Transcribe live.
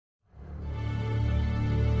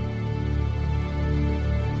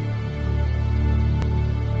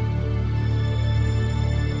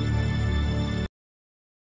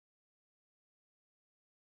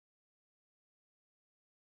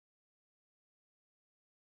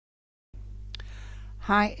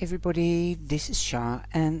Hi everybody, this is Shah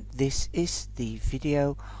and this is the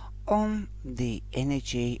video on the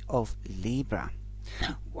energy of Libra.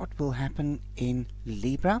 What will happen in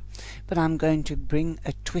Libra, but I'm going to bring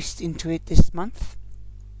a twist into it this month,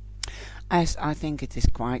 as I think it is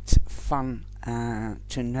quite fun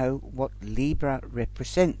to know what Libra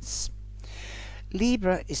represents.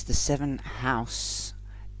 Libra is the seventh house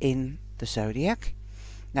in the zodiac.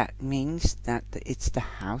 That means that it's the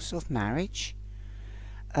house of marriage.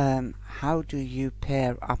 How do you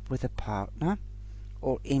pair up with a partner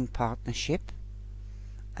or in partnership?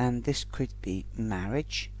 And this could be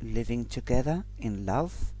marriage, living together in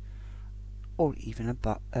love, or even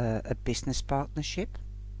a business partnership.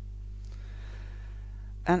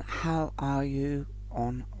 And how are you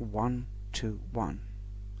on one-to-one,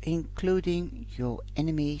 including your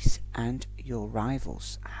enemies and your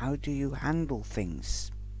rivals? How do you handle things?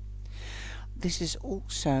 This is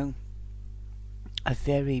also a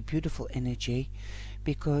very beautiful energy,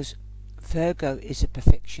 because Virgo is a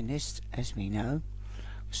perfectionist, as we know,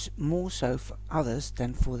 more so for others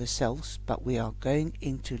than for themselves. But we are going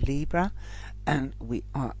into Libra, and we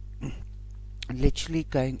are literally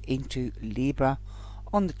going into Libra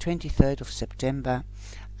on the 23rd of September,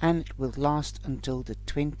 and it will last until the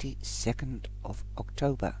 22nd of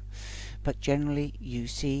October. But generally you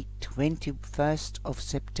see 21st of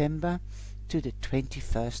September to the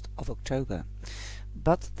 21st of October.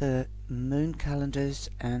 But the moon calendars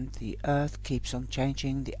and the earth keeps on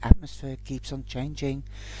changing, the atmosphere keeps on changing,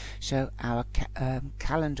 so our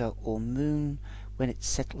calendar or moon, when it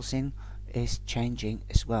settles in, is changing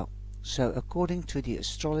as well. So according to the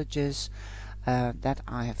astrologers that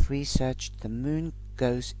I have researched, the moon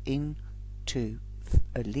goes into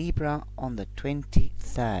Libra on the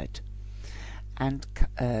 23rd, and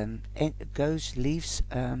it leaves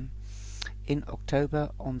in October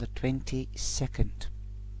on the 22nd.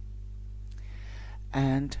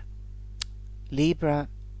 And Libra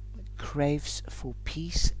craves for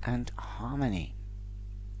peace and harmony.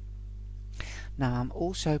 Now I'm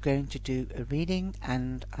also going to do a reading,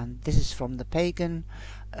 and this is from the pagan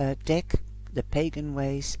deck, the pagan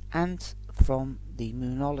ways, and from the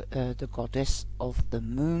the goddess of the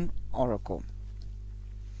moon oracle.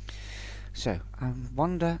 So I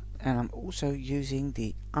wonder, and I'm also using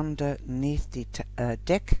the underneath the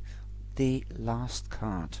deck, the last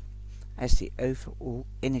card as the overall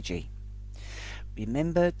energy.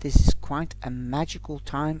 Remember, this is quite a magical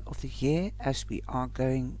time of the year, as we are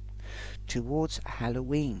going towards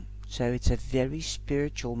Halloween. So it's a very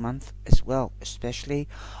spiritual month as well, especially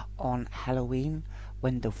on Halloween,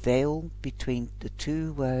 when the veil between the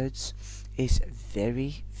two words is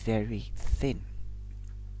very, very thin.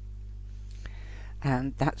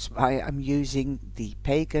 And that's why I'm using the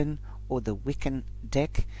pagan or the Wiccan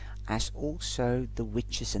deck, as also the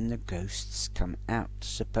witches and the ghosts come out,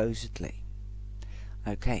 supposedly.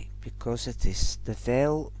 Okay, because it is the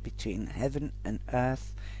veil between heaven and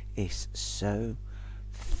earth is so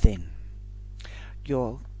thin.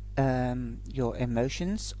 Your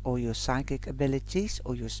emotions or your psychic abilities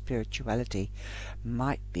or your spirituality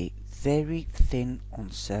might be very thin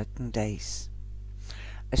on certain days,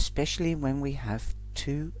 especially when we have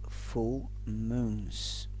 2 full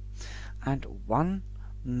moons, and one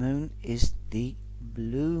moon is the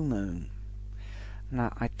blue moon.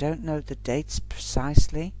 Now I don't know the dates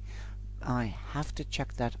precisely, I have to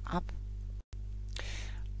check that up.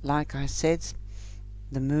 Like I said,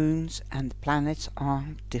 the moons and the planets are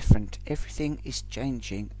different, everything is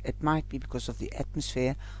changing. It might be because of the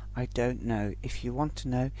atmosphere, I don't know. If you want to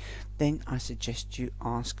know, then I suggest you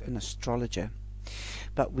ask an astrologer.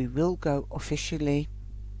 But we will go officially,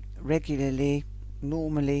 regularly,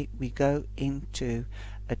 normally we go into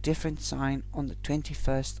a different sign on the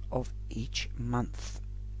 21st of each month.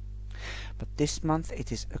 But this month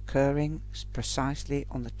it is occurring precisely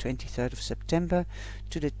on the 23rd of September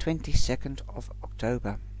to the 22nd of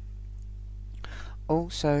October.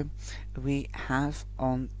 Also, we have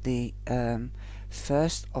on the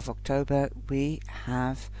 1st of October, we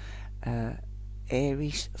have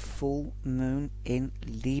Aries full moon in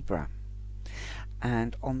Libra,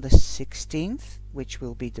 and on the 16th, which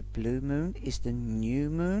will be the blue moon, is the new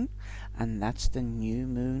moon, and that's the new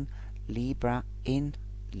moon Libra in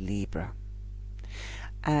Libra.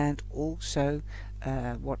 And also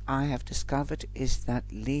what I have discovered is that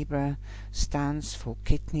Libra stands for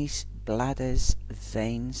kidneys, bladders,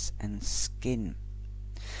 veins and skin.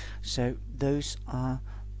 So those are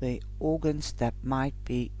the organs that might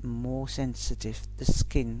be more sensitive: the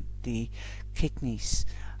skin, the kidneys,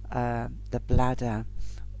 the bladder,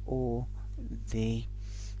 or the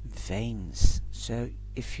veins. So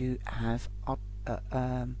if you have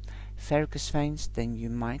varicose veins, then you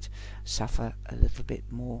might suffer a little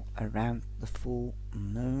bit more around the full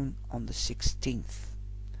moon on the 16th.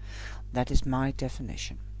 That is my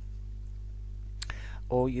definition.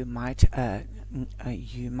 Or you might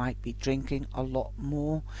be drinking a lot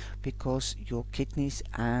more because your kidneys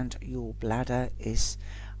and your bladder is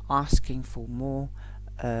asking for more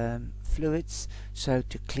fluids, so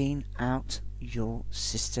to clean out your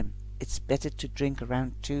system. It's better to drink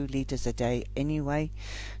around 2 liters a day anyway,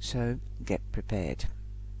 so get prepared.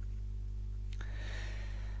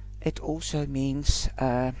 It also means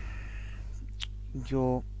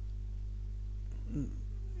your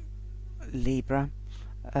Libra,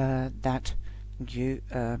 that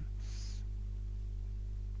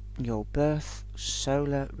your birth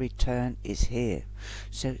solar return is here.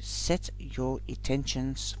 So set your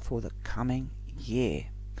intentions for the coming year.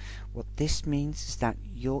 What this means is that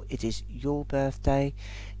it is your birthday,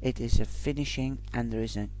 it is a finishing, and there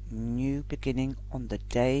is a new beginning on the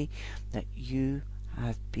day that you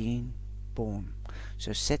have been born.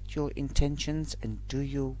 So set your intentions and do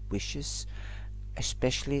your wishes,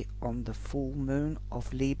 especially on the full moon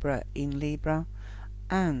of Libra in Libra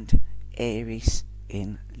and Aries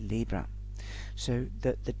in Libra. So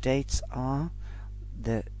the dates are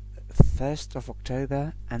the 1st of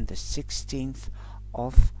October and the 16th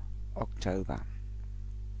of October.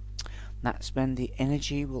 That's when the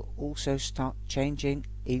energy will also start changing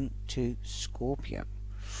into Scorpio.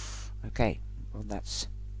 Okay, well, that's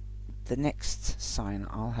the next sign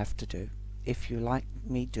I'll have to do if you like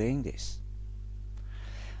me doing this.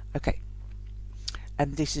 Okay,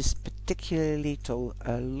 and this is particularly to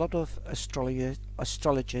a lot of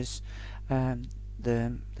astrologers.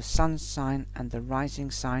 The sun sign and the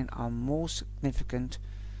rising sign are more significant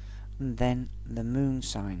than the moon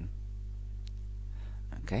sign.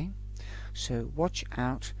 Okay, so watch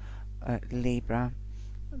out, Libra,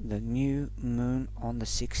 the new moon on the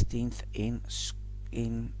 16th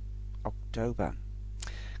in October,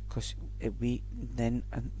 because it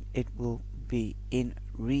will be in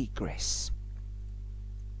regress.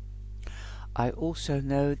 I also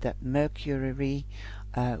know that Mercury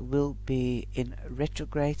will be in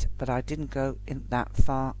retrograde, but I didn't go in that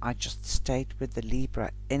far. I just stayed with the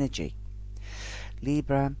Libra energy.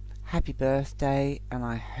 Libra, happy birthday, and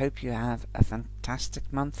I hope you have a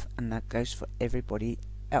fantastic month, and that goes for everybody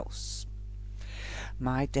else.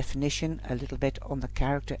 My definition, a little bit on the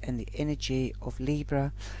character and the energy of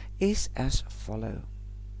Libra, is as follows.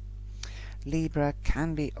 Libra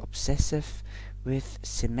can be obsessive with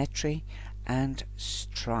symmetry and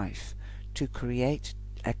strive to create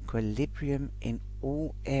equilibrium in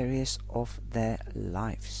all areas of their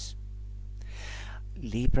lives.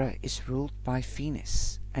 Libra is ruled by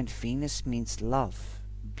Venus, and Venus means love,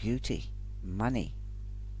 beauty, money.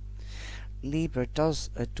 Libra does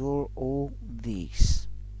adore all these.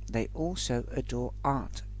 They also adore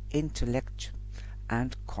art, intellect,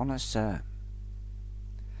 and connoisseur.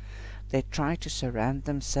 They try to surround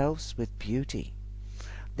themselves with beauty.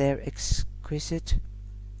 They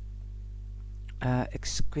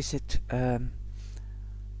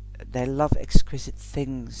love exquisite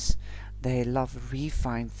things. They love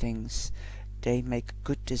refined things. They make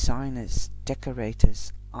good designers,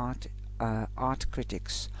 decorators, art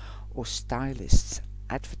critics, or stylists,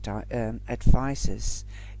 advisors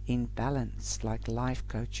in balance, like life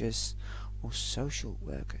coaches or social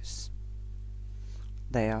workers.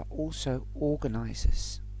 They are also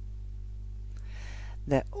organizers.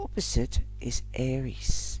 Their opposite is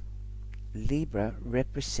Aries. Libra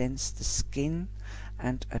represents the skin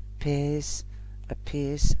and appears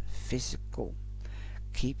physical.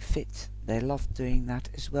 Keep fit. They love doing that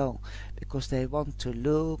as well because they want to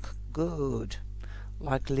look good.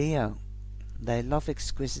 Like Leo, they love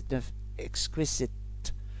exquisiteness.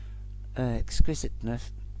 I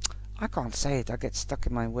can't say it, I get stuck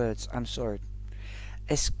in my words, I'm sorry.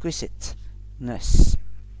 Exquisiteness.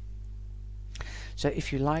 So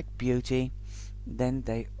if you like beauty, then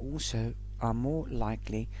they also are more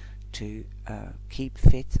likely to keep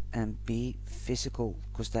fit and be physical,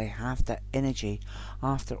 because they have that energy.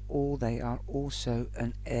 After all, they are also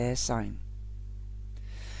an air sign.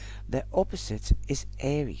 Their opposite is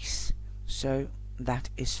Aries, so that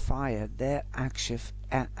is fire. They're active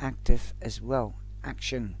as well.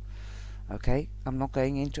 Action. Okay, I'm not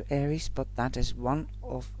going into Aries, but that is one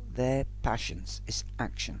of their passions, is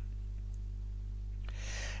action.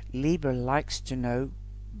 Libra likes to know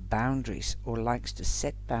boundaries, or likes to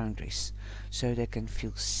set boundaries, so they can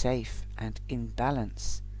feel safe and in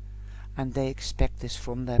balance, and they expect this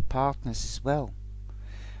from their partners as well.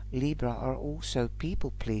 Libra are also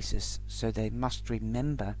people pleasers, so they must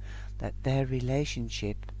remember that their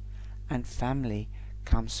relationship and family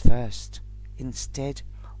comes first, instead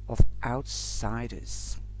of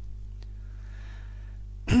outsiders.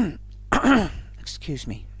 Excuse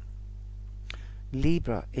me.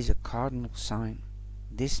 Libra is a cardinal sign.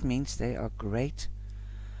 This means they are great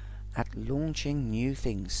at launching new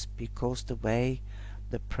things because the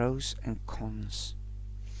pros and cons.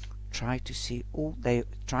 They try to see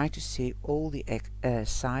all the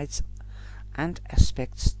sides and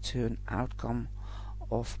aspects to an outcome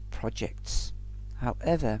of projects.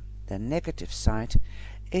 However, the negative side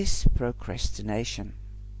is procrastination.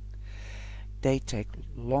 They take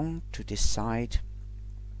long to decide,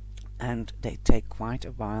 and they take quite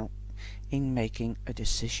a while in making a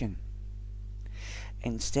decision.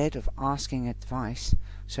 Instead of asking advice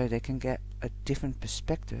so they can get a different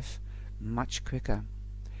perspective much quicker,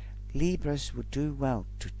 Libras would do well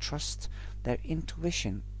to trust their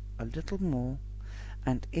intuition a little more,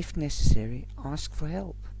 and if necessary ask for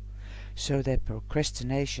help, so their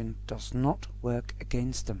procrastination does not work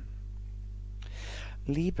against them.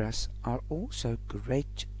 Libras are also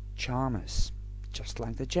great charmers, just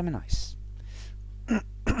like the Geminis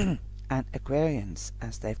and Aquarians,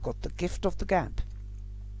 as they've got the gift of the gab.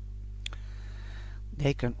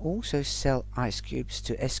 They can also sell ice cubes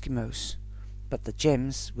to Eskimos, but the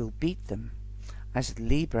Gems will beat them, as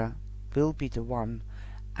Libra will be the one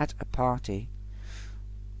at a party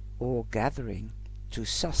or gathering to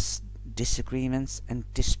suss disagreements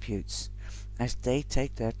and disputes, as they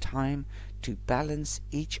take their time to balance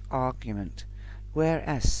each argument,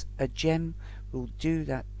 whereas a Gem will do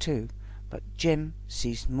that too, but Gem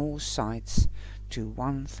sees more sides to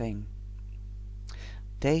one thing.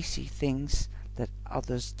 They see things that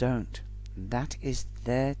others don't. That is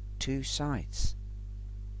their two sides.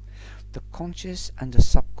 The conscious and the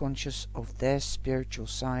subconscious of their spiritual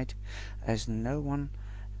side, as no one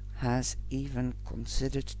has even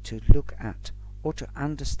considered to look at or to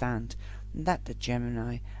understand that the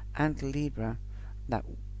Gemini and Libra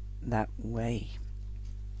that way.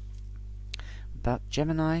 But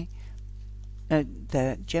the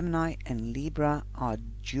Gemini and Libra are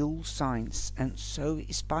dual signs, and so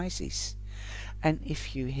is Pisces. And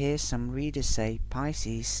if you hear some readers say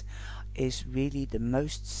Pisces is really the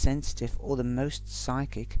most sensitive or the most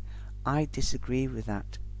psychic, I disagree with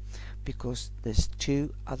that, because there's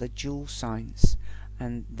two other dual signs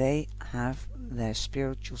and they have their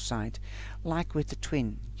spiritual side. Like with the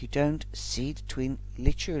twin, you don't see the twin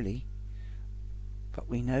literally, but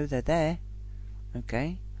we know they're there,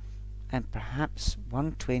 okay? And perhaps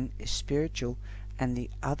one twin is spiritual and the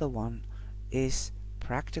other one is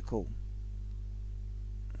practical.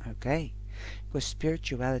 Okay, because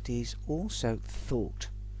spirituality is also thought,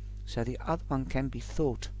 so the other one can be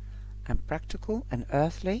thought and practical and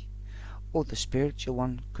earthly, or the spiritual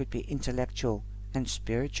one could be intellectual and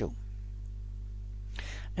spiritual.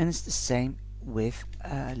 And it's the same with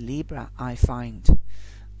Libra, I find.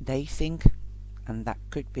 They think, and that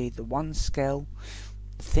could be the one scale,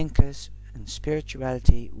 thinkers and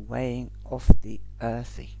spirituality weighing off the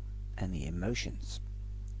earthy and the emotions.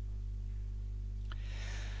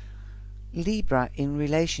 Libra in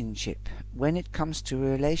relationship. When it comes to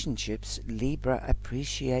relationships, Libra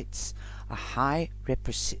appreciates a high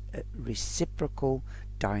reciprocal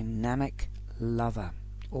dynamic lover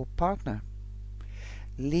or partner.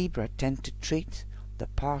 Libra tend to treat the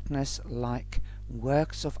partners like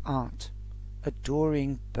works of art,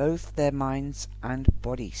 adoring both their minds and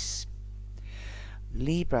bodies.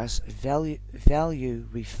 Libras value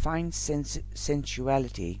refined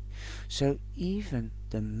sensuality, so even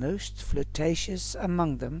the most flirtatious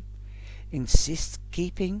among them insist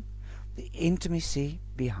keeping the intimacy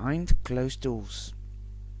behind closed doors.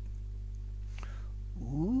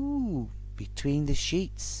 Between the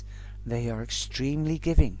sheets they are extremely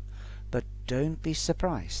giving, but don't be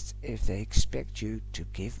surprised if they expect you to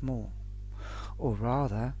give more, or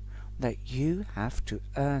rather that you have to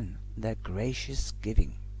earn their gracious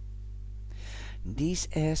giving. These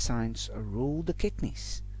air signs rule the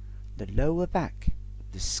kidneys, the lower back,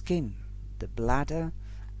 the skin, the bladder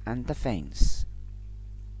and the veins.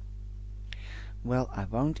 Well, I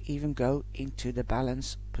won't even go into the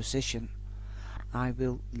balance position. I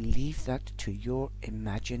will leave that to your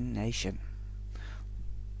imagination.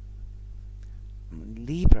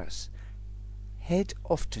 Libras head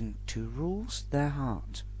often to rules their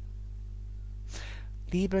heart.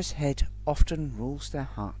 Libra's head often rules their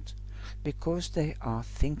heart because they are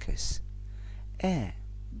thinkers. Air,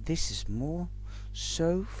 this is more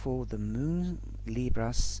so for the moon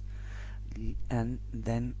Libras and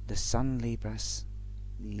then the sun Libras.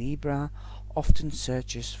 Libra often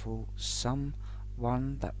searches for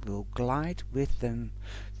someone that will glide with them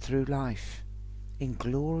through life in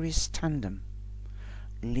glorious tandem.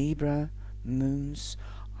 Libra moons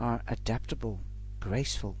are adaptable,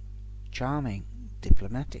 graceful, charming,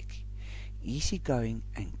 diplomatic, easygoing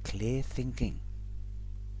and clear thinking.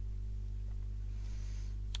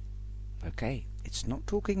 Okay, it's not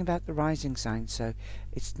talking about the rising sign, so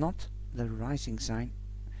it's not the rising sign,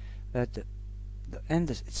 and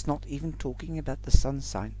it's not even talking about the sun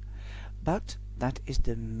sign, but that is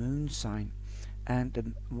the moon sign.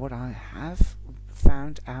 And what I have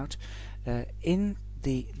found out in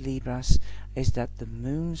the Libras is that the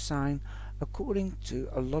moon sign, according to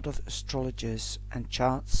a lot of astrologers and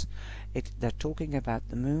charts, they're talking about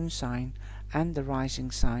the moon sign and the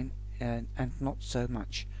rising sign, and not so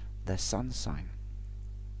much the sun sign.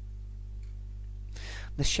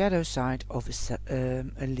 The shadow side of a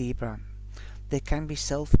Libra, they can be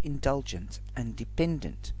self-indulgent and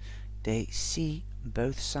dependent. They see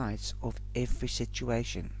both sides of every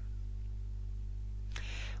situation,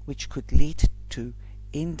 which could lead to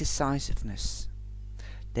indecisiveness.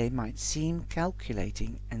 They might seem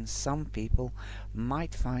calculating, and some people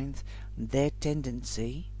might find their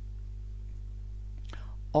tendency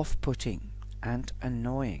off-putting and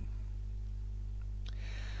annoying.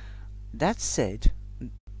 That said,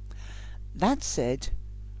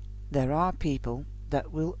 there are people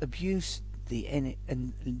that will abuse the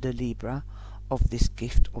Libra of this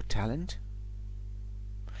gift or talent.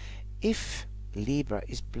 If Libra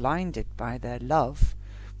is blinded by their love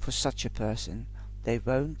for such a person, they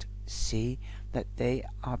won't see that they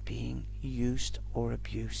are being used or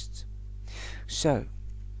abused. So,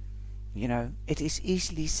 you know, it is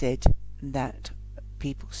easily said that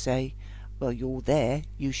people say, well, you're there,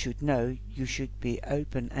 you should know, you should be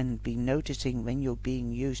open and be noticing when you're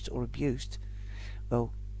being used or abused.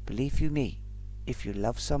 Well, believe you me, if you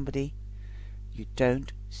love somebody, you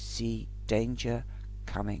don't see danger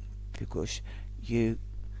coming, because you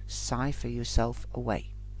cipher yourself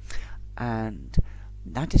away. And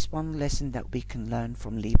that is one lesson that we can learn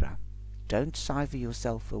from Libra. Don't cipher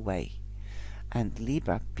yourself away. And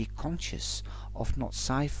Libra, be conscious of not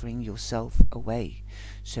ciphering yourself away,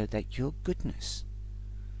 so that your goodness,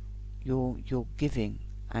 your giving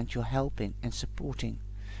and your helping and supporting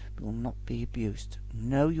will not be abused.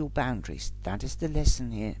 Know your boundaries. That is the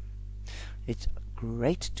lesson here. It's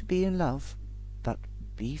great to be in love, but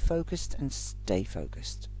be focused and stay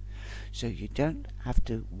focused, so you don't have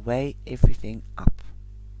to weigh everything up.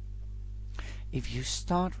 If you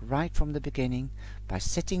start right from the beginning by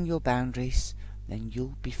setting your boundaries, then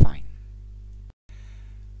you'll be fine.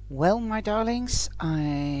 Well, my darlings,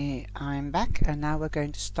 I'm back, and now we're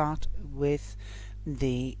going to start with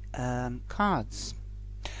the cards.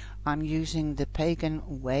 I'm using the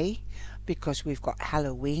pagan way because we've got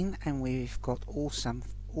Halloween and we've got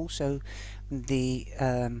also the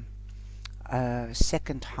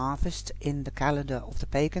second harvest in the calendar of the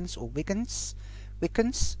pagans, or Wiccans,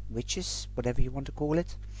 witches, whatever you want to call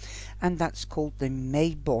it, and that's called the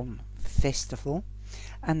Mabon Festival,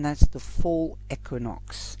 and that's the fall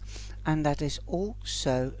equinox, and that is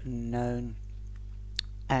also known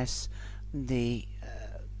as the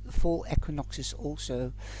fall equinox is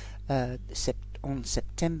also on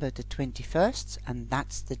September the 21st, and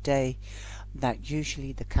that's the day that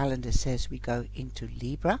usually the calendar says we go into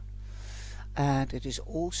Libra. And it is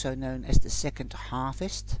also known as the second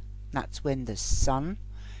harvest. That's when the sun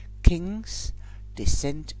kings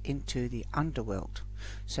descend into the underworld.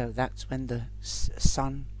 So that's when the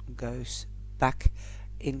sun goes back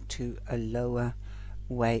into a lower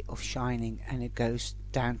way of shining, and it goes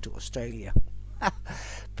down to Australia.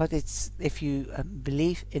 But it's, if you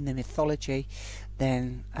believe in the mythology,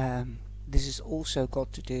 then this has also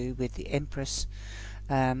got to do with the Empress.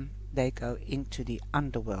 They go into the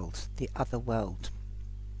underworld, the other world,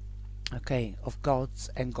 okay, of gods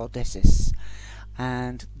and goddesses.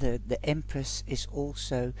 And the Empress is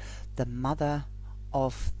also the mother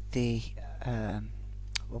of the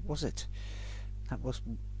what was it? That was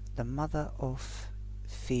the mother of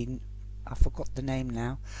I forgot the name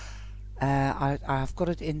now. I've got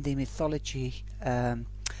it in the mythology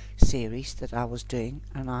series that I was doing,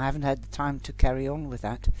 and I haven't had the time to carry on with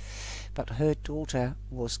that. But her daughter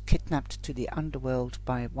was kidnapped to the underworld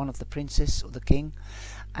by one of the princes or the king,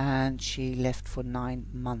 and she left for 9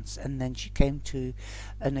 months, and then she came to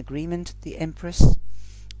an agreement, the Empress,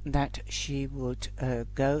 that she would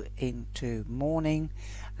go into mourning,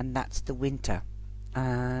 and that's the winter.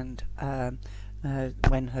 And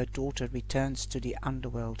when her daughter returns to the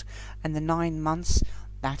underworld, and the 9 months,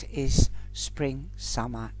 that is spring,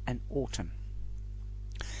 summer and autumn.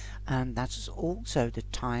 and that's also the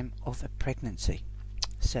time of a pregnancy.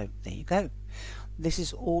 So there you go. This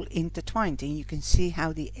is all intertwined, and you can see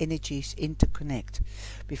how the energies interconnect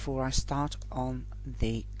before I start on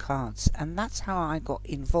the cards. And that's how I got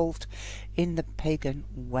involved in the pagan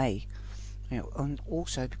way. And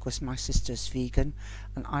also because my sister's vegan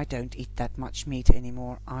and I don't eat that much meat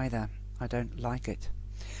anymore either. I don't like it.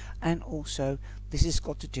 And also this has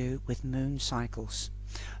got to do with moon cycles.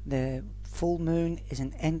 The full moon is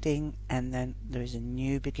an ending, and then there is a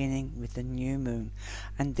new beginning with the new moon,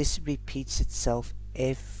 and this repeats itself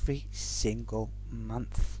every single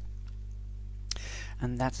month,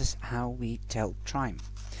 and that is how we tell time.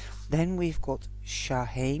 Then we've got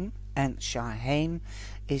Samhain, and Samhain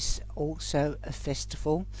is also a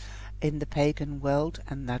festival in the pagan world,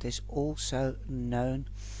 and that is also known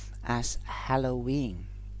as Halloween.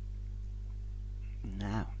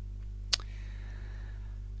 Now,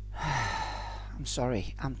 I'm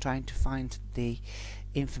sorry, I'm trying to find the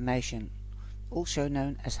information. Also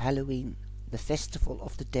known as Halloween, the festival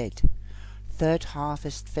of the dead, third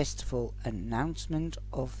harvest festival, announcement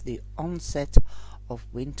of the onset of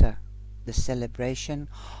winter, the celebration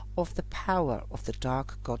of the power of the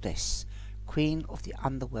dark goddess, queen of the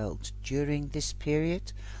underworld. During this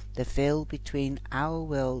period, the veil between our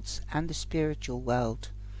worlds and the spiritual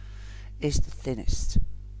world is the thinnest.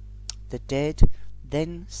 The dead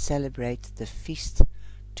then celebrate the feast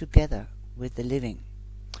together with the living.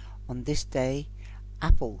 On this day,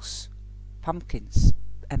 apples, pumpkins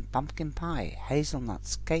and pumpkin pie,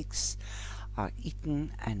 hazelnuts, cakes are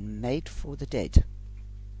eaten and made for the dead.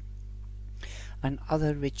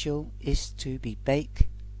 Another ritual is to bake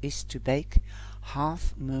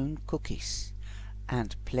half moon cookies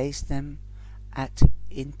and place them at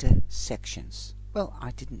intersections. Well,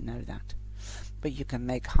 I didn't know that. But you can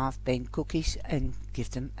make half-baked cookies and give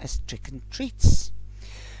them as trick-and-treats.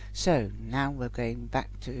 So now we're going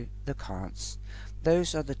back to the cards.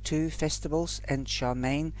 Those are the two festivals, and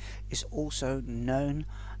Samhain is also known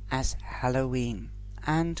as Halloween.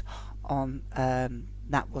 And on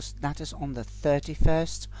that is on the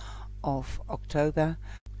 31st of October.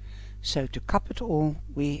 So to cap it all,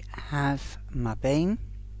 we have Mabon.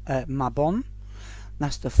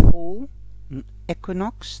 That's the fall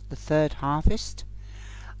equinox, the third harvest,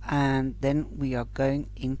 and then we are going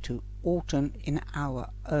into autumn in our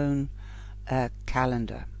own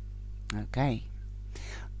calendar. Okay,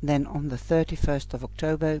 then on the 31st of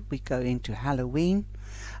October we go into Halloween,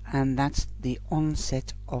 and that's the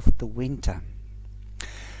onset of the winter.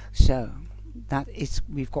 So that is,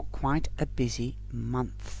 we've got quite a busy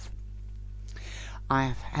month. I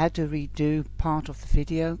have had to redo part of the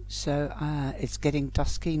video, so it's getting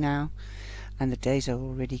dusky now and the days are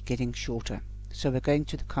already getting shorter. So we're going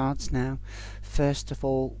to the cards now. First of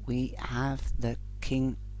all, we have the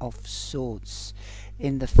King of Swords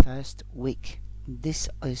in the first week. This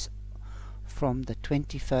is from the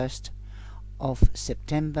 21st of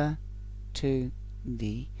September to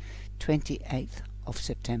the 28th of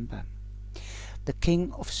September. The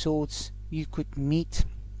King of Swords, you could meet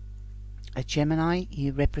a Gemini. He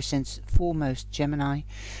represents foremost Gemini,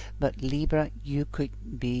 but Libra, you could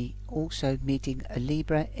be also meeting a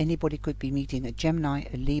Libra. Anybody could be meeting a Gemini,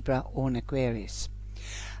 a Libra or an Aquarius,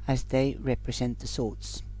 as they represent the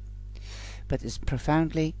swords. But it's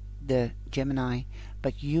profoundly the Gemini,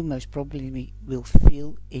 but you most probably will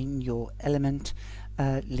feel in your element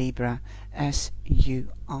Libra, as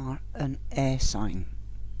you are an air sign.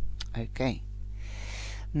 Okay,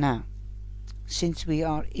 now since we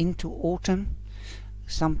are into autumn,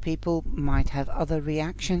 some people might have other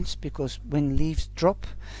reactions, because when leaves drop,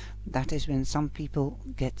 that is when some people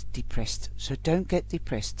get depressed. So don't get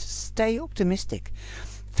depressed, stay optimistic.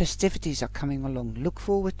 Festivities are coming along. Look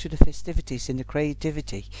forward to the festivities and the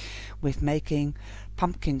creativity with making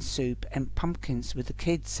pumpkin soup and pumpkins with the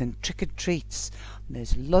kids and trick-or-treats.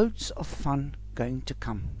 There's loads of fun going to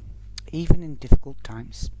come, even in difficult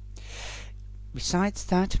times. Besides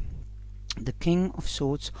that, the King of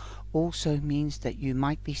Swords also means that you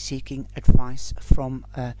might be seeking advice from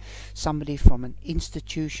somebody from an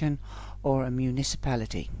institution or a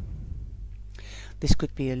municipality. This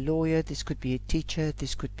could be a lawyer, this could be a teacher,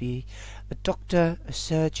 this could be a doctor, a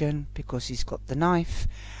surgeon, because he's got the knife.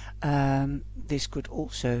 This could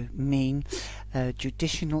also mean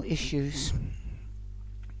judicial issues,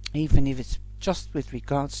 even if it's just with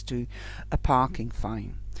regards to a parking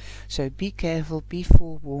fine. So be careful, be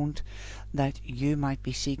forewarned that you might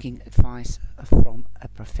be seeking advice from a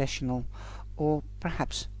professional, or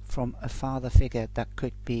perhaps from a father figure that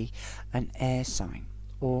could be an air sign,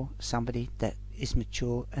 or somebody that is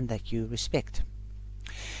mature and that you respect.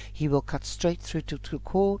 He will cut straight through to the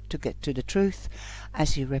core to get to the truth,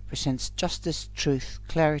 as he represents justice, truth,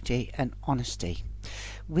 clarity and honesty,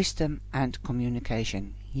 wisdom and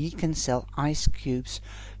communication. He can sell ice cubes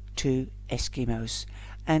to Eskimos,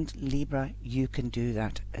 and Libra, you can do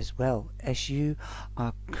that as well, as you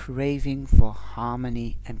are craving for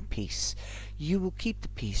harmony and peace. You will keep the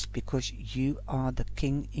peace because you are the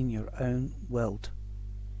king in your own world,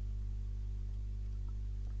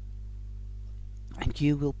 and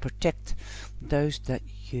you will protect those that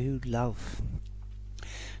you love.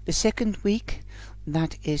 The second week,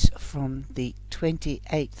 that is from the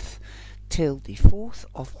 28th till the 4th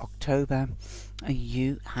of October,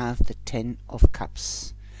 you have the 10 of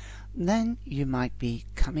Cups. Then you might be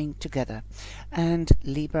coming together, and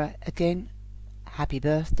Libra, again, happy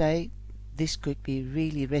birthday. This could be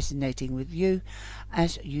really resonating with you,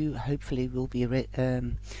 as you hopefully will be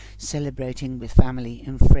celebrating with family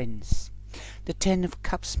and friends. The 10 of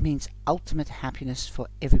Cups means ultimate happiness for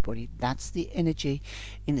everybody. That's the energy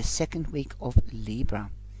in the second week of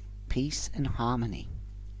Libra. Peace and harmony.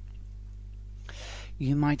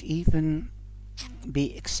 You might even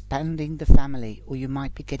be expanding the family, or you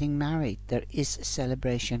might be getting married. There is a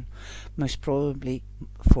celebration, most probably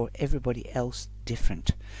for everybody else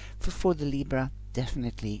different. For the Libra,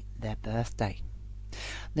 definitely their birthday.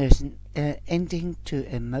 There's an ending to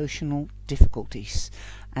emotional difficulties,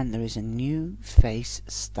 and there is a new phase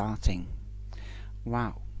starting.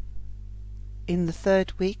 Wow. In the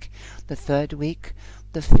third week, the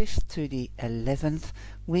 5th to the 11th,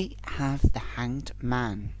 we have the Hanged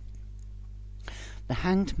Man. The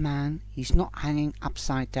Hanged Man, he's not hanging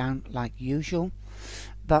upside down like usual,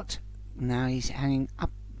 but now he's hanging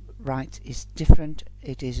upright. Is different.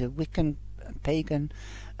 It is a Wiccan pagan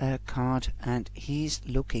card, and he's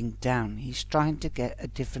looking down. He's trying to get a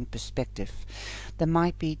different perspective. There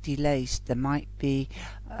might be delays, there might be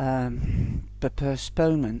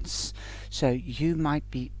postponements, so you might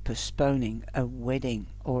be postponing a wedding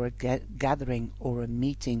or a gathering or a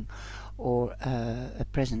meeting or a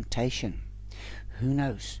presentation. Who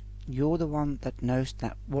knows? You're the one that knows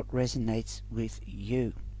that what resonates with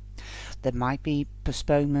you. There might be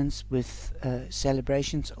postponements with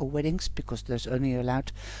celebrations or weddings, because there's only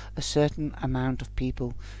allowed a certain amount of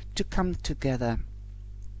people to come together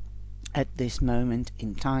at this moment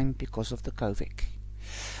in time because of the COVID.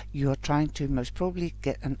 You are trying to most probably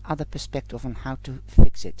get another perspective on how to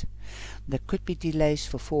fix it. There could be delays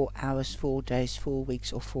for 4 hours, 4 days, 4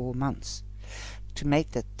 weeks or 4 months. To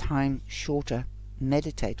make the time shorter,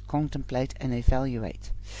 meditate, contemplate and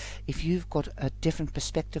evaluate. If you've got a different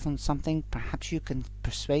perspective on something, perhaps you can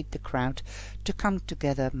persuade the crowd to come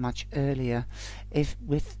together much earlier if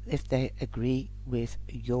they agree with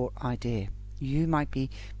your idea. You might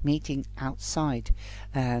be meeting outside,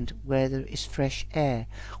 and where there is fresh air,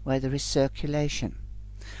 where there is circulation.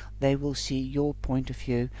 They will see your point of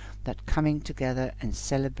view, that coming together and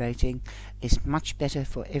celebrating is much better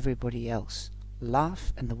for everybody else.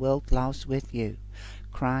 Laugh and the world laughs with you.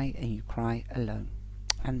 Cry and you cry alone.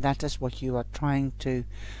 And that is what you are trying to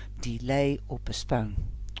delay or postpone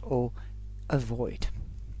or avoid.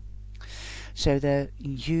 So that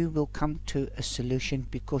you will come to a solution,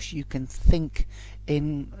 because you can think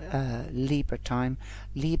in Libra time.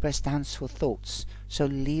 Libra stands for thoughts, so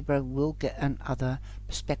Libra will get another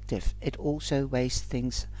perspective. It also weighs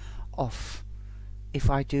things off. If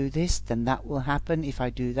I do this, then that will happen. If I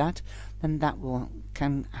do that, then that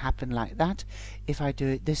can happen like that. If I do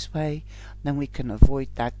it this way, then we can avoid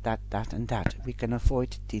that and that. We can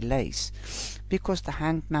avoid delays. Because the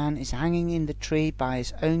Hanged Man is hanging in the tree by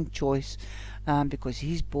his own choice, because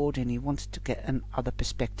he's bored and he wants to get another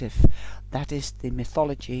perspective. That is the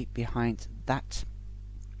mythology behind that.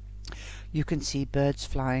 You can see birds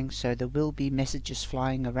flying, so there will be messages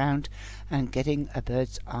flying around and getting a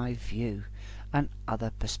bird's eye view.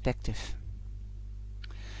 Another perspective.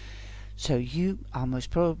 So you are most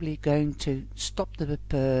probably going to stop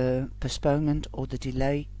the postponement or the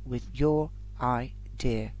delay with your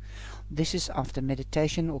idea. This is after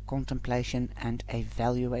meditation or contemplation and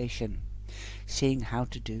evaluation, seeing how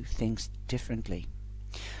to do things differently.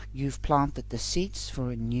 You've planted the seeds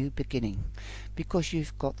for a new beginning, because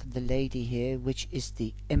you've got the lady here, which is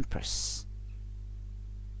the Empress.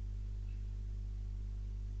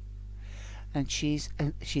 And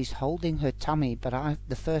she's holding her tummy, but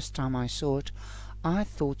the first time I saw it, I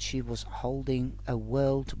thought she was holding a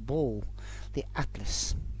world ball, the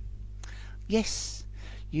Atlas. Yes,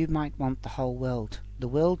 you might want the whole world. The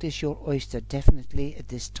world is your oyster, definitely at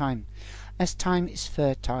this time, as time is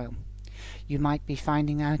fertile. You might be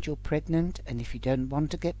finding out you're pregnant, and if you don't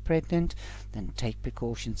want to get pregnant, then take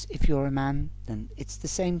precautions. If you're a man, then it's the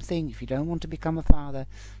same thing. If you don't want to become a father,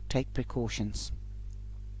 take precautions.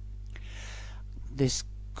 This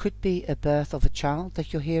could be a birth of a child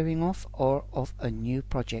that you're hearing of, or of a new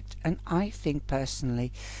project. And I think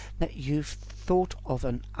personally that you've thought of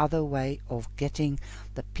another way of getting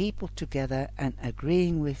the people together and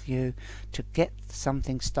agreeing with you to get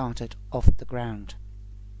something started off the ground.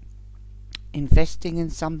 Investing in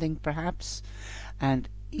something perhaps, and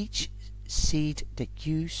each seed that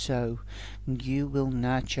you sow, you will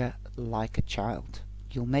nurture like a child.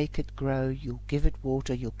 You'll make it grow, you'll give it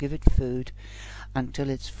water, you'll give it food until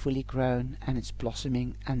it's fully grown and it's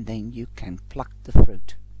blossoming, and then you can pluck the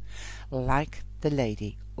fruit. Like the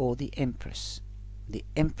lady or the Empress. The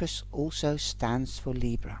Empress also stands for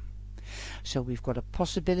Libra. So we've got a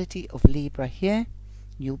possibility of Libra here.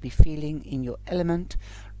 You'll be feeling in your element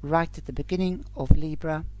right at the beginning of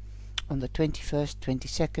Libra on the 21st,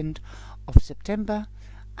 22nd of September,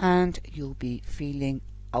 and you'll be feeling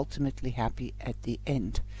ultimately happy at the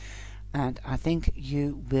end. And I think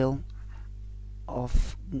you will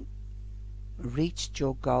have reached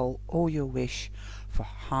your goal or your wish for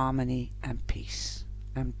harmony and peace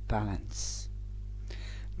and balance.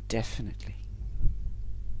 Definitely.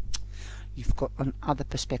 You've got another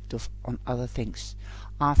perspective on other things.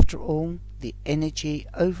 After all, the energy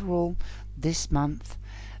overall this month,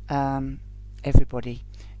 everybody,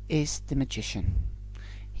 is the Magician.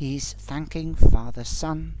 He's thanking Father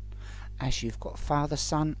Sun. As you've got Father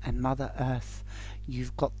Sun and Mother Earth,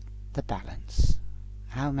 you've got the balance.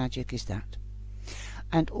 How magic is that?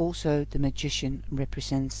 And also the Magician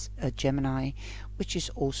represents a Gemini, which is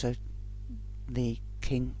also the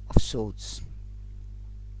King of Swords.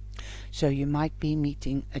 So you might be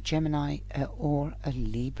meeting a Gemini or a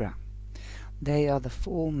Libra. They are the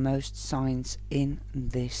foremost signs in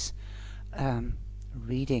this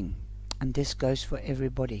reading, and this goes for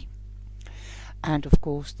everybody. And of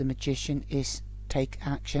course the Magician is take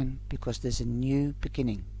action, because there's a new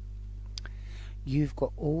beginning. You've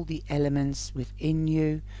got all the elements within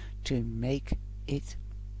you to make it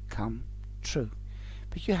come true,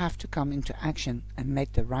 but you have to come into action and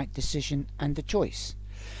make the right decision and the choice.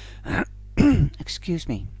 Excuse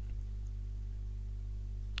me.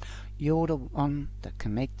 You're the one that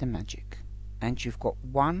can make the magic, and you've got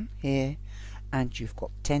 1 here and you've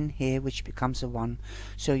got 10 here, which becomes a 1.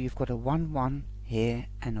 So you've got a 1-1 here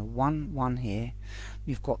and a 1-1 here.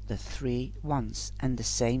 You've got the 3 1s, and the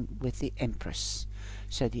same with the Empress.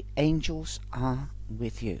 So the angels are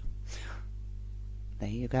with you. There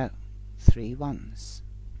you go, 3 1s.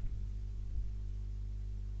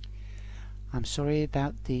 I'm sorry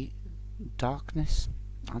about the darkness.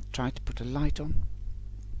 I'll try to put a light on.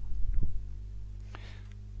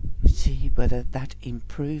 See whether that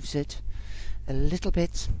improves it a little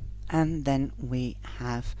bit. And then we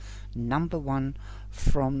have number 1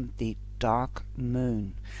 from the dark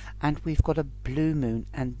moon, and we've got a blue moon,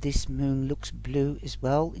 and this moon looks blue as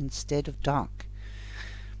well instead of dark,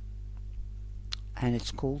 and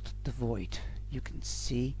it's called the void. You can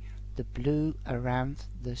see the blue around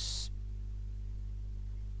this,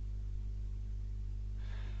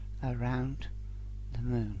 around the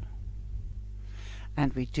moon.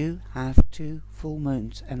 And we do have 2 full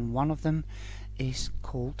moons, and one of them is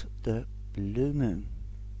called the blue moon.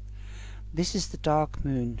 This is the dark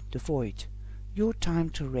moon, the void. Your time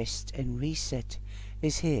to rest and reset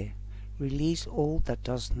is here. Release all that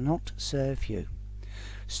does not serve you.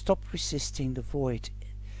 Stop resisting. The void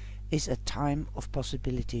is a time of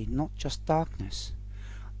possibility, not just darkness.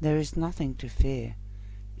 There is nothing to fear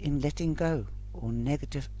in letting go or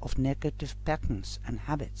negative patterns and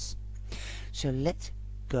habits. So let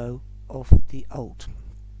go of the old.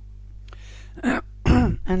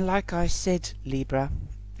 And like I said, Libra,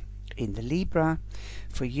 in the Libra,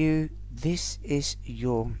 for you, this is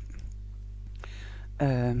your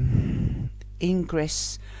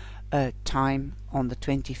ingress time on the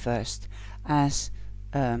 21st, as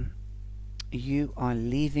you are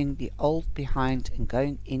leaving the old behind and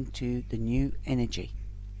going into the new energy.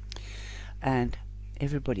 And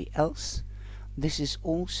everybody else, this is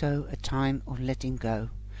also a time of letting go,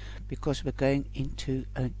 because we're going into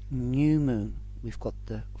a new moon. We've got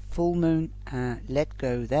the full moon, let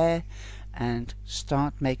go there and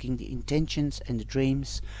start making the intentions and the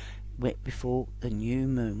dreams before the new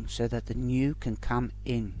moon, so that the new can come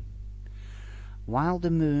in. While the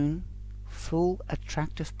moon, full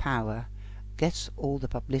attractive power, gets all the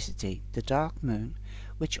publicity, the dark moon,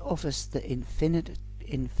 which offers the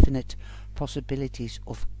infinite possibilities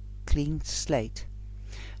of clean slate,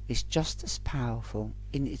 is just as powerful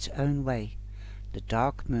in its own way. The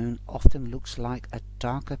dark moon often looks like a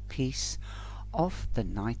darker piece of the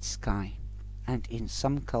night sky, and in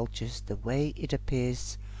some cultures the way it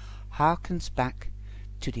appears harkens back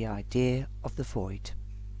to the idea of the void.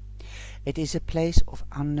 It is a place of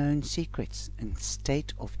unknown secrets and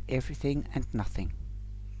state of everything and nothing,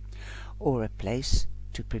 or a place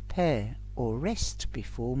to prepare or rest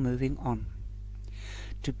before moving on.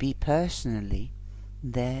 To be personally,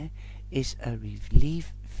 there is a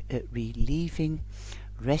relieving,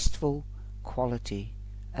 restful quality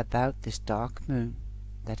about this dark moon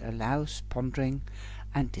that allows pondering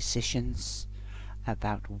and decisions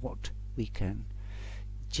about what we can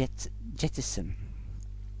jettison,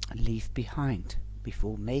 leave behind,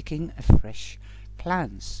 before making afresh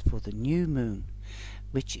plans for the new moon,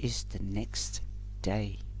 which is the next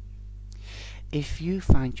day. If you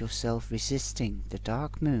find yourself resisting the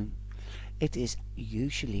dark moon, it is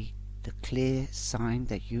usually the clear sign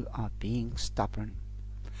that you are being stubborn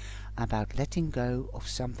about letting go of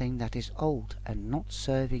something that is old and not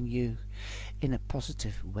serving you in a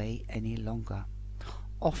positive way any longer.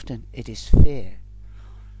 Often it is fear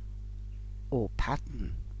or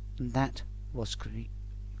pattern that was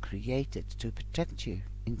created to protect you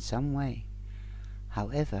in some way.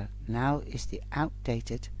 However, now is the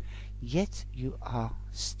outdated, yet you are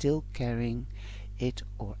still carrying it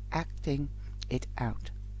or acting it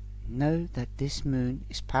out. Know that this moon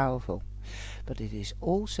is powerful, but it is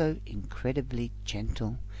also incredibly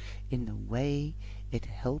gentle in the way it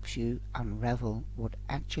helps you unravel what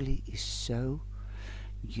actually is, so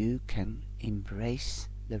you can embrace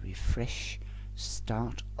the refresh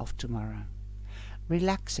start of tomorrow.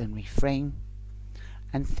 Relax and refrain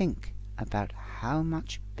and think about how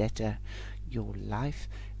much better your life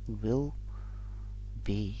will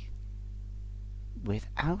be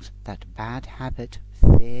without that bad habit,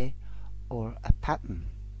 fear, or a pattern.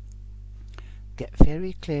 Get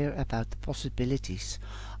very clear about the possibilities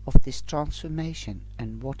of this transformation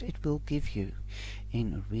and what it will give you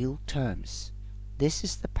in real terms. This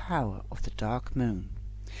is the power of the dark moon.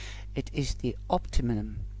 It is the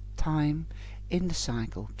optimum time in the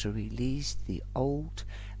cycle to release the old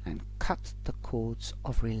and cut the cords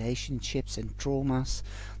of relationships and traumas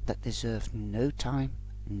that deserve no time,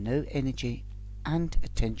 no energy and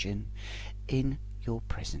attention in your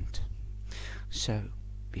present. So,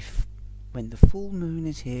 when the full moon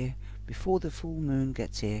is here, before the full moon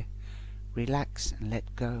gets here, relax and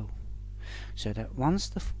let go. So that once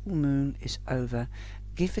the full moon is over,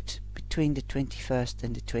 give it between the 21st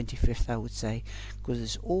and the 25th, I would say, because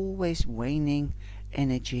there's always waning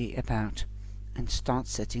energy about, and start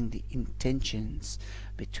setting the intentions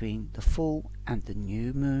between the full and the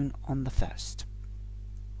new moon on the 1st.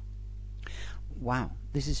 Wow,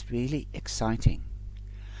 this is really exciting,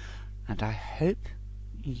 and I hope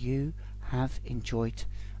you have enjoyed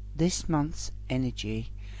this month's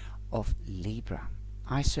energy of Libra.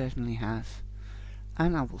 I certainly have,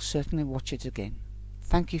 and I will certainly watch it again.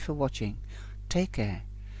 Thank you for watching. Take care,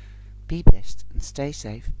 be blessed and stay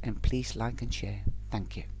safe, and please like and share.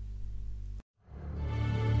 Thank you.